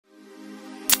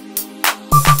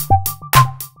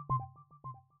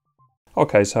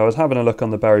Okay, so I was having a look on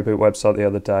the Berryboot website the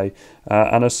other day,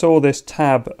 and I saw this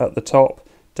tab at the top,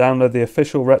 download the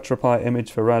official RetroPie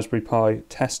image for Raspberry Pi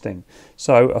testing.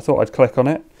 So I thought I'd click on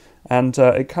it, and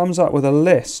it comes up with a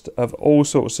list of all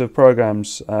sorts of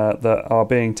programs that are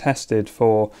being tested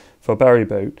for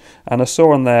Berryboot. And I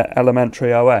saw on there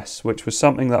Elementary OS, which was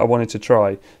something that I wanted to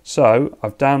try. So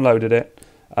I've downloaded it.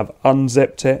 I've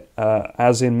unzipped it,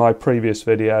 as in my previous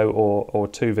video or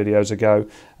 2 videos ago.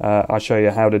 I show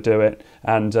you how to do it,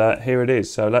 and here it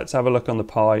is. So let's have a look on the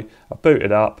Pi. I've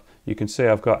booted up. You can see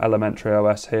I've got Elementary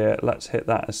OS here. Let's hit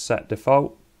that as set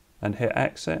default and hit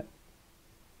exit.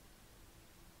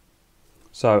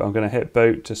 So I'm going to hit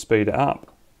boot to speed it up.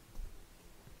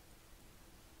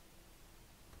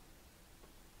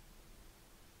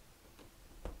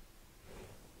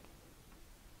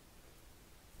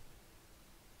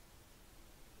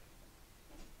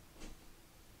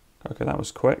 Okay, that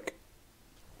was quick.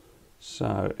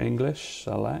 So English,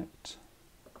 select.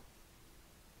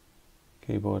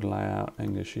 Keyboard layout,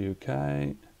 English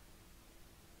UK.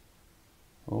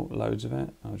 Oh, loads of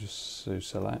it. I'll just do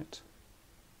select.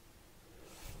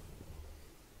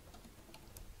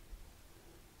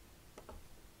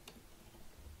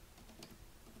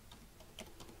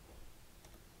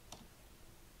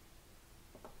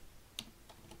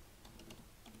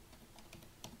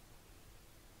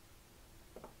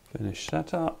 Finish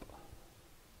setup.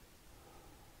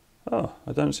 Oh,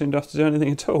 I don't seem to have to do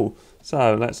anything at all.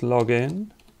 So let's log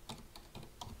in.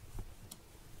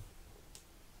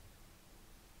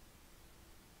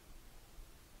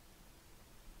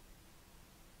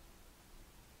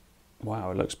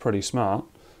 Wow, it looks pretty smart.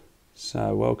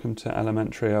 So welcome to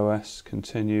Elementary OS,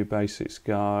 continue basics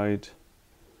guide.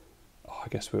 Oh, I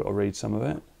guess we'll read some of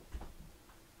it.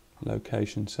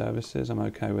 Location services, I'm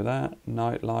okay with that.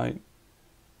 Night light.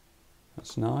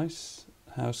 That's nice.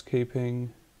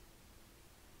 Housekeeping.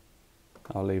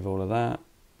 I'll leave all of that.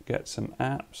 Get some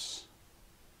apps.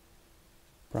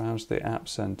 Browse the app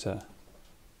center.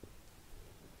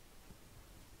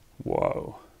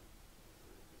 Whoa.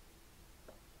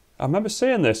 I remember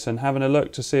seeing this and having a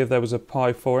look to see if there was a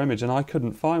Pi 4 image, and I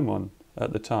couldn't find one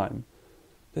at the time.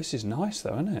 This is nice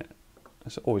though, isn't it?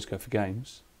 Let's always go for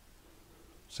games.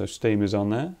 So Steam is on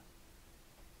there.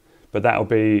 But that'll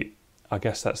be, I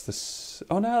guess that's the...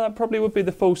 Oh no, that probably would be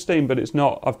the full Steam, but it's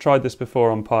not. I've tried this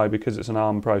before on Pi because it's an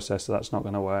ARM processor. That's not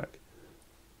going to work.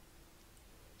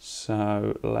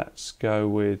 So let's go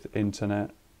with Internet,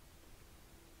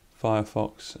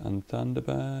 Firefox and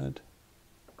Thunderbird.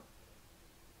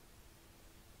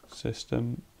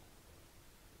 System.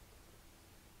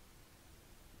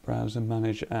 Browse and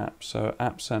manage apps. So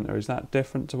App Center, is that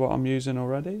different to what I'm using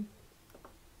already?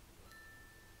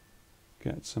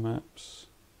 Get some apps.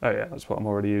 Oh yeah, that's what I'm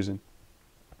already using.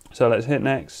 So let's hit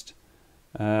next.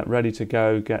 Ready to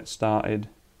go, get started.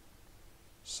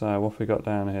 So what have we got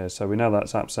down here? So we know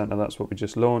that's App Center, that's what we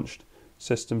just launched.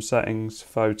 System settings,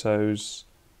 photos,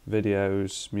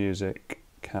 videos, music,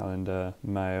 calendar,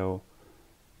 mail,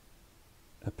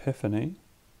 Epiphany,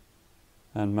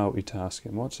 and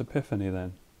multitasking. What's Epiphany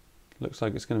then? Looks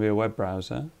like it's going to be a web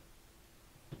browser.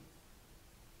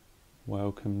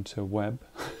 Welcome to web.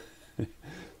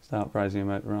 Start browsing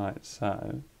mode. Right,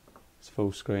 so it's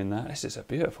full screen there. This is a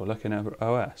beautiful looking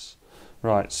OS.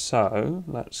 Right, so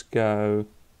let's go.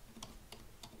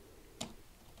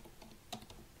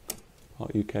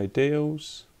 Hot UK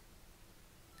deals.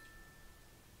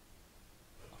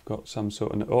 I've got some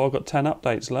sort of. Oh, I've got 10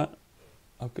 updates. Look,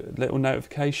 I've got a little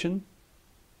notification.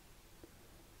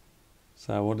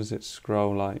 So what does it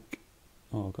scroll like?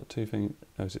 Oh, I've got 2 things.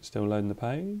 Oh, is it still loading the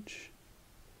page?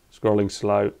 Scrolling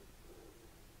slow.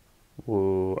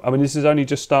 Whoa. I mean, this has only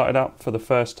just started up for the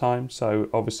first time, so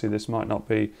obviously this might not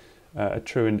be a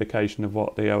true indication of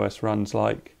what the OS runs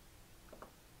like.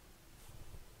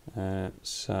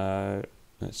 So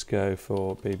let's go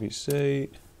for BBC.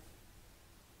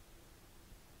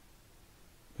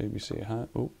 BBC Home.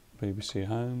 Oh, BBC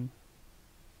Home.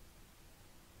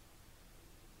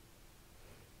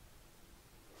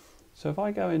 So if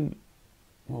I go in,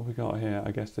 what have we got here?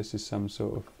 I guess this is some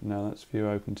sort of, no, that's view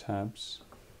open tabs.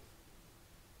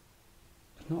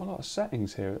 There's not a lot of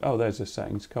settings here. Oh, there's the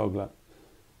settings, Cogler.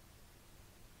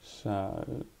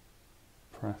 So,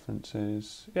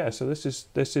 preferences. Yeah, so this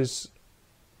is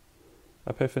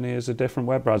Epiphany is a different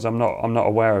web browser. I'm not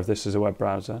aware of this as a web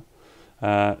browser.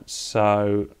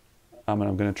 So, I mean,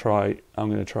 I'm going to try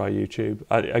YouTube.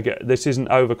 I get this isn't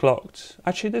overclocked.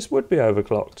 Actually, this would be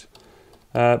overclocked.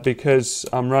 Because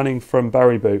I'm running from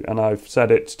Berryboot and I've set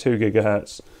it to 2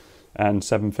 GHz and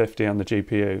 750 on the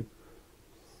GPU,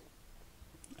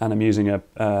 and I'm using a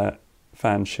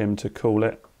fan shim to cool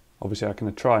it. Obviously I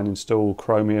can try and install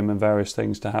Chromium and various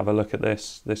things to have a look at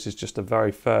this. This is just a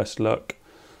very first look.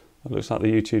 It looks like the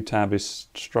YouTube tab is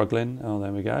struggling. Oh,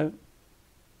 there we go.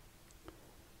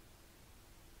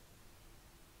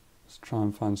 Let's try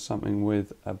and find something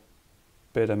with a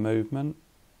bit of movement.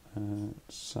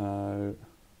 So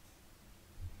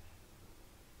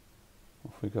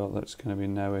what have we got that's going to be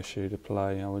no issue to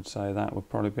play? I would say that would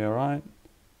probably be alright.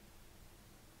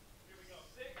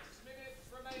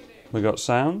 We got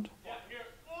sound.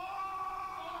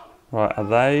 Right, are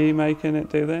they making it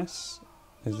do this?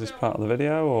 Is this part of the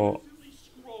video or?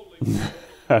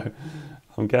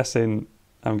 I'm guessing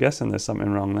there's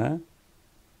something wrong there.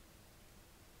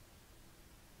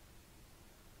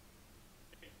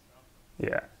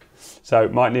 Yeah. So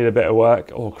might need a bit of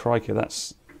work. Oh crikey,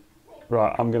 that's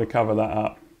right. I'm going to cover that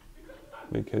up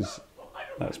because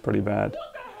that's pretty bad.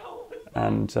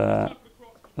 And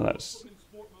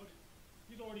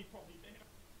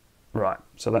right.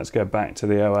 So let's go back to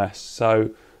the OS.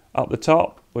 So up the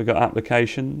top we've got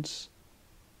applications.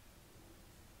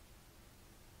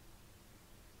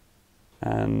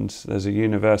 And there's a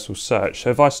universal search.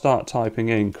 So if I start typing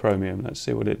in Chromium, let's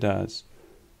see what it does.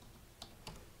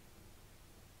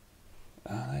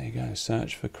 There you go,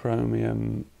 search for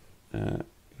Chromium,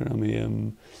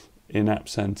 Chromium in App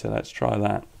Center. Let's try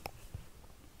that.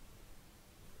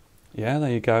 Yeah,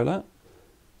 there you go, look.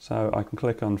 So I can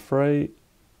click on free,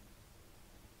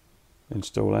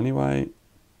 install anyway.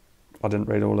 I didn't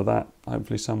read all of that,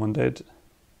 hopefully someone did.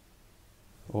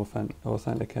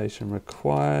 Authentication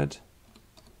required.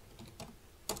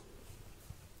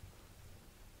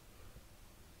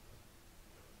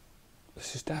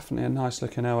 This is definitely a nice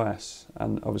looking OS,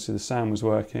 and obviously the sound was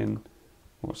working.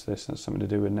 What's this? That's something to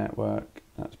do with network.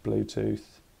 That's Bluetooth,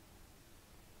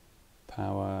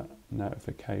 power,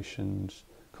 notifications.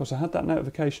 Of course I had that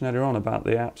notification earlier on about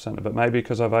the App Center, but maybe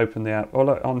because I've opened the app. Oh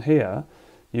look, on here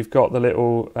you've got the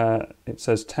little, it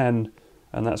says 10,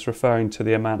 and that's referring to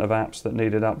the amount of apps that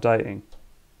needed updating.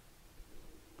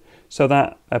 So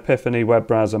that Epiphany web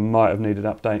browser might have needed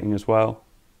updating as well.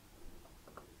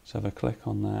 So if I click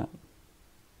on that,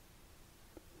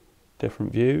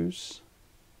 different views,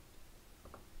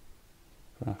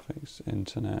 graphics,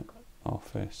 internet,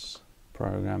 office,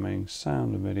 programming,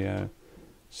 sound and video,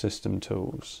 system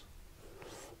tools.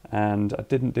 And I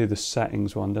didn't do the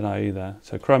settings one, did I either?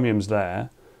 So Chromium's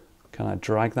there. Can I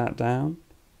drag that down?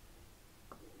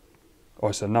 Oh,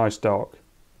 it's a nice dock.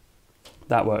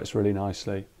 That works really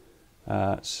nicely.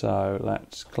 So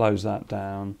let's close that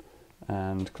down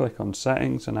and click on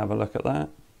settings and have a look at that.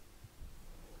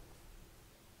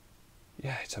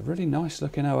 Yeah, it's a really nice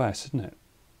looking OS, isn't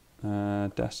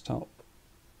it? Desktop.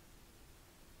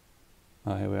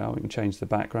 Oh, here we are. We can change the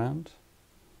background.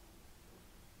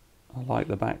 I like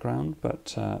the background,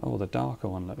 but oh, the darker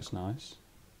one looks nice.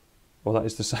 Well, that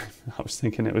is the same. I was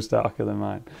thinking it was darker than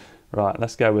mine. Right,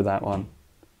 let's go with that one.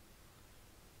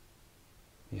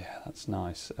 Yeah, that's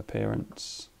nice.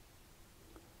 Appearance.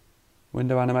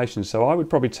 Window animation. So I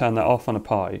would probably turn that off on a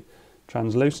Pi.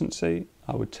 Translucency,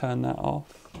 I would turn that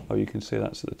off. Oh, you can see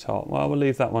that's at the top. Well, we'll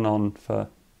leave that one on for...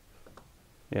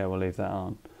 Yeah, we'll leave that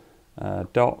on.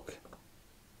 Dock.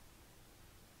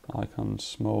 Icon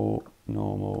small,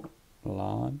 normal,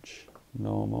 large,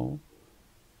 normal.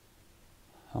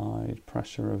 Hide,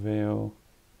 pressure reveal.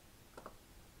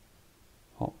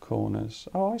 Hot corners.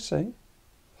 Oh, I see.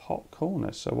 Hot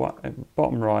corners. So what?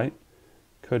 Bottom right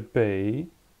could be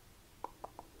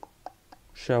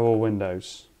show all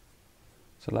windows.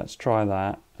 So let's try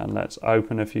that and let's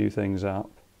open a few things up.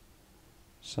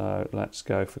 So let's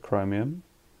go for Chromium.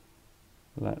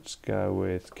 Let's go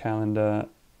with calendar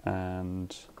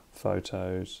and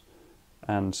photos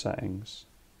and settings.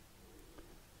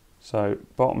 So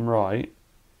bottom right,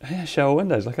 yeah, show all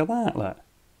windows. Look at that. Look.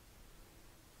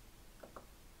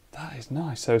 That is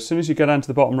nice. So as soon as you go down to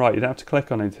the bottom right, you don't have to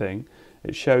click on anything.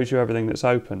 It shows you everything that's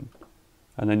open.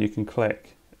 And then you can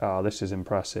click. Oh, this is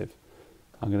impressive.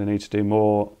 I'm going to need to do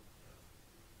more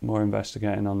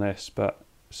investigating on this, but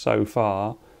so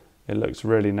far it looks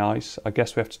really nice. I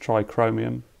guess we have to try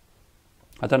Chromium.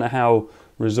 I don't know how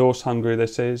resource hungry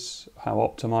this is, how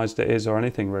optimized it is or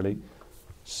anything really.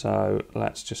 So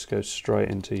let's just go straight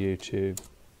into YouTube.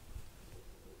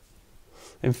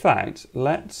 In fact,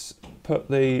 let's put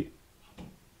the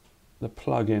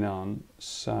plugin on.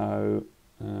 So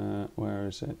where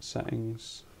is it?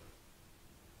 Settings.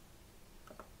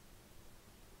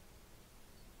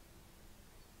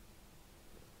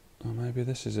 Or maybe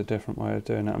this is a different way of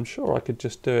doing it. I'm sure I could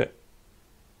just do it.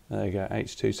 There you go,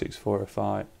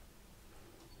 H.26405.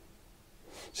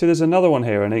 See, there's another one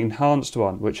here, an enhanced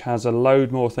one, which has a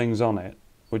load more things on it.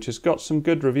 which has got some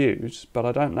good reviews, but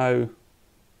I don't know.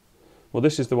 Well,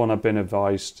 this is the one I've been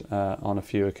advised on a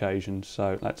few occasions,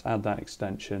 so let's add that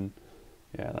extension.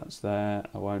 Yeah, that's there.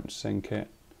 I won't sync it.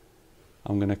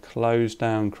 I'm going to close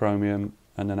down Chromium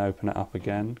and then open it up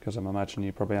again, because I'm imagining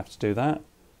you probably have to do that.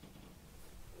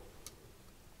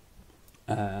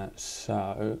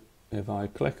 So if I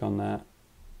click on that,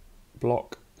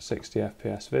 block 60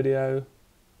 FPS video,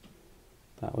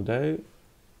 that will do,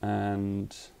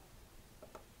 and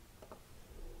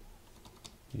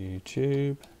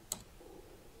YouTube,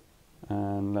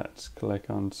 and let's click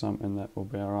on something that will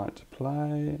be alright to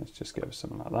play. Let's just give it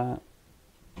something like that.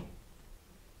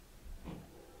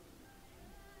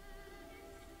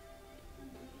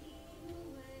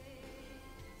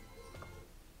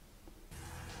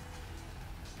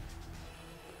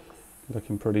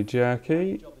 Looking pretty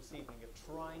jerky.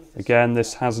 Again,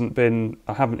 this hasn't been,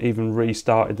 I haven't even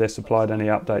restarted this, applied any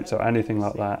updates or anything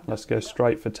like that. Let's go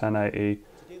straight for 1080.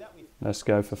 Let's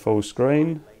go for full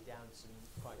screen.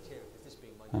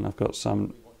 And I've got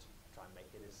some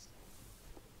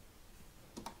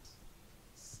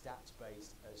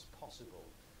stats-based as possible.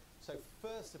 So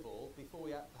first of all, before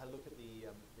we have a look at the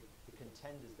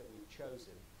contenders that we've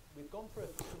chosen, we've gone for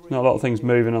not a lot of things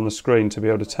moving on the screen to be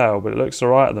able to tell, but it looks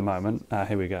alright at the moment.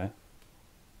 Here we go.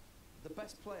 The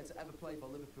best player to ever play for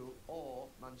Liverpool or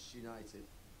Manchester United?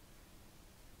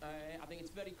 I think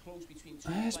it's very close between two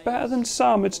It's players. better than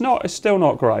some. It's still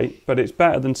not great, but it's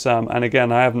better than some. And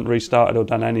again, I haven't restarted or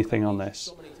done anything on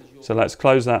this. So let's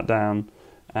close that down.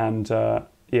 And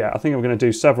yeah, I think I'm going to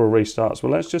do several restarts.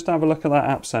 Well, let's just have a look at that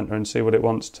App Center and see what it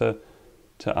wants to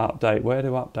update. Where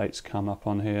do updates come up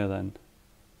on here then?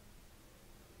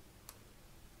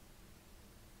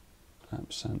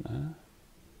 App Center,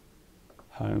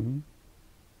 Home,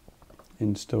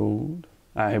 Installed.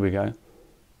 Here we go.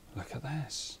 Look at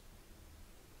this.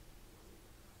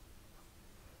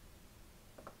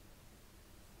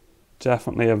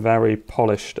 Definitely a very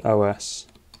polished OS.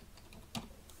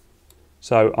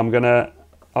 So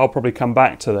I'll probably come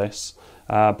back to this,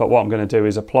 but what I'm going to do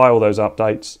is apply all those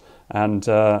updates and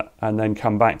then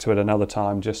come back to it another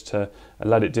time just to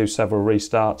let it do several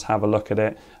restarts, have a look at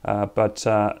it. But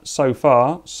so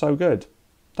far, so good.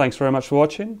 Thanks very much for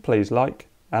watching. Please like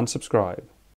and subscribe.